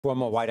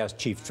Former White House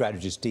Chief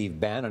Strategist Steve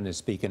Bannon is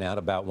speaking out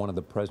about one of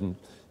the President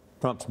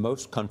Trump's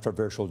most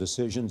controversial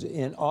decisions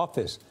in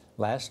office.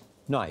 Last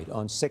night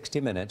on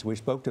 60 Minutes, we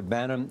spoke to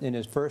Bannon in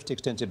his first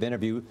extensive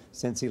interview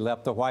since he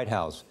left the White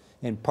House.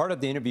 In part of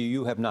the interview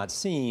you have not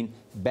seen,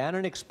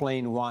 Bannon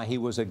explained why he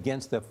was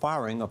against the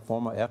firing of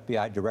former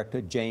FBI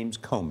Director James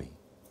Comey.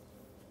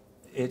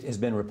 It has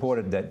been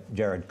reported that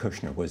Jared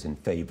Kushner was in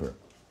favor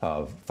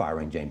of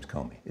firing James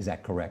Comey. Is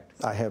that correct?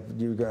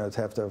 You guys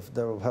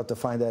they'll have to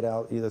find that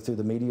out either through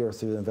the media or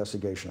through the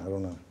investigation. I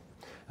don't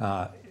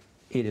know.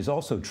 It is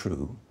also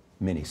true,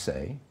 many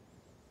say,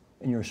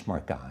 and you're a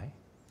smart guy,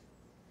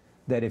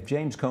 that if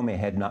James Comey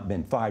had not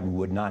been fired, we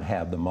would not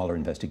have the Mueller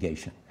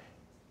investigation.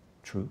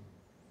 True?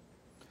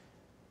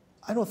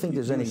 I don't think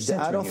there's any.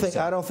 I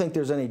don't think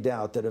there's any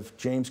doubt that if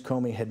James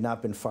Comey had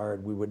not been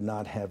fired, we would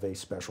not have a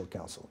special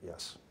counsel.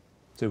 Yes.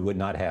 So we would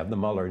not have the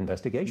Mueller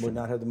investigation. Would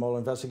not have the Mueller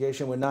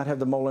investigation. Would not have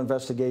the Mueller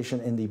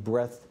investigation in the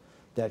breadth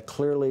that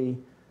clearly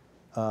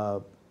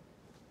Mr.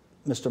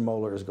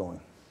 Mueller is going.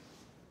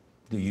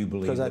 Do you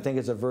believe? Because I think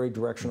it's a very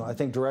directional. I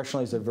think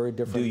directionally it's a very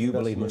different. Do you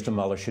believe Mr.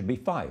 Mueller should be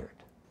fired?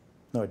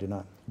 No, I do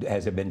not.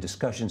 Has there been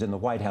discussions in the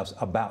White House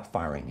about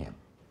firing him?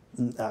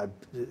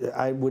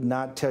 I would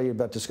not tell you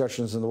about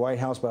discussions in the White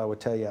House, but I would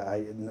tell you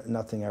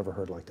nothing I ever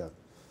heard like that.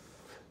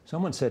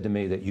 Someone said to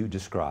me that you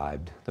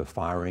described the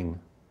firing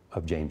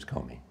of James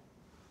Comey,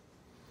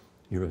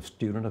 you're a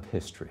student of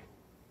history,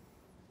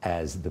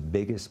 as the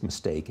biggest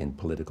mistake in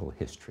political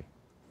history.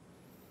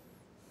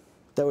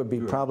 That would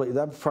be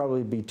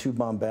probably be too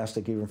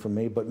bombastic even for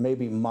me, but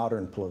maybe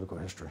modern political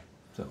history.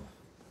 So,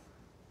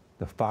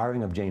 the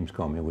firing of James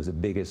Comey was the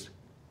biggest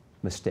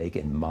mistake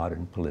in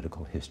modern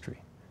political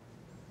history.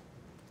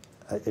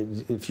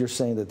 If you're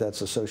saying that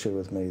that's associated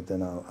with me,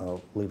 then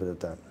I'll leave it at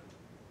that.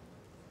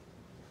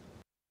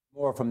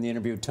 More from the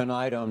interview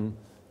tonight on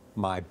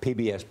my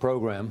PBS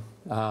program.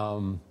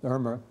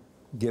 Irma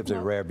gives a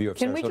rare view of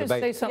Can we just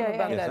say something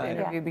about that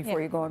interview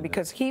before you go on?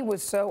 Because he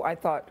was so, I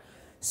thought,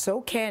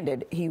 so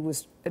candid. He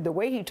was, the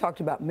way he talked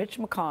about Mitch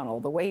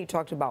McConnell, the way he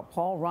talked about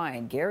Paul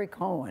Ryan, Gary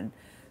Cohen.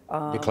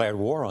 Declared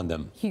war on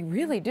them. He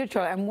really did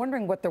try. I'm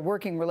wondering what the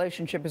working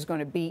relationship is going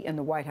to be in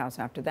the White House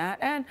after that.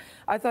 And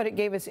I thought it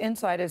gave us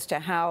insight as to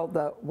how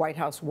the White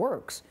House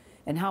works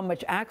and how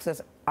much access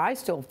I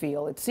still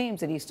feel, it seems,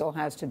 that he still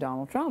has to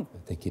Donald Trump.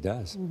 I think he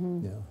does.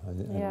 Mm-hmm. I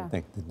don't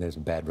think that there's a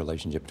bad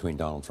relationship between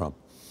Donald Trump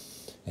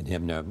and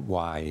him. Now,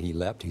 why he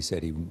left, he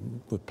said he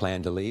would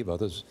plan to leave.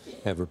 Others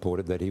have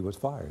reported that he was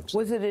fired. So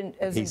was it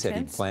as he intense? said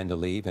he planned to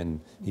leave,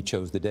 and he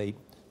chose the date,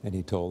 and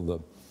he told the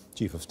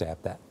Chief of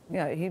Staff that.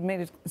 Yeah, he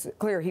made it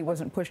clear he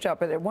wasn't pushed out.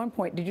 But at one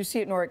point, did you see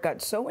it, Norah? It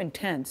got so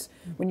intense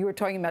when you were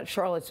talking about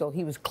Charlottesville.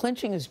 He was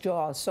clenching his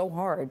jaw so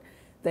hard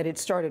that it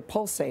started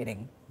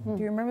pulsating. Do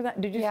you remember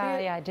that? Did you see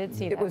it? Yeah, I did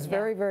see that. It was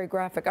very, very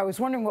graphic. I was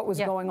wondering what was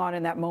going on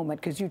in that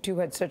moment, because you two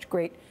had such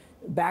great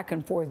back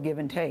and forth give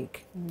and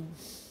take.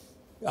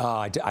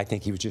 I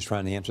think he was just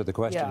trying to answer the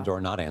questions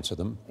or not answer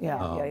them.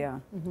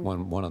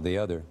 One or the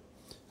other.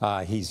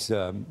 He's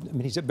a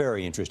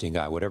very interesting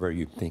guy, whatever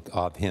you think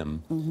of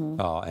him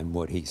and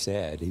what he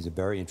said. He's a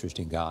very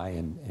interesting guy,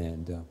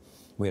 and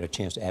we had a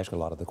chance to ask a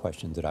lot of the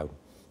questions that I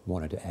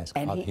wanted to ask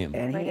of him.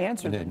 And he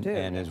answered them, too.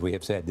 And as we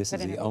have said, this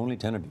is the only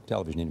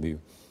television interview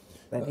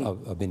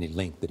of any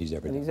length that he's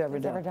ever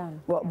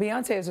done. Well,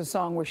 Beyonce has a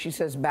song where she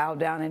says bow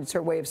down, and it's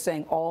her way of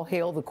saying all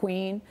hail the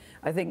queen.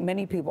 I think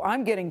many people,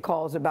 I'm getting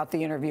calls about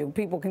the interview,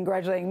 people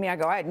congratulating me. I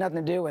go, I had nothing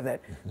to do with it.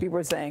 People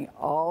are saying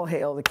all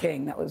hail the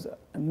king. That was an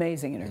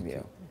amazing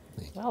interview.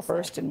 Well said.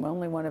 First and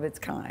only one of its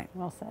kind.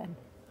 Well said.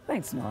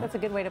 Thanks, Norah. That's a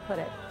good way to put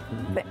it.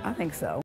 I think so.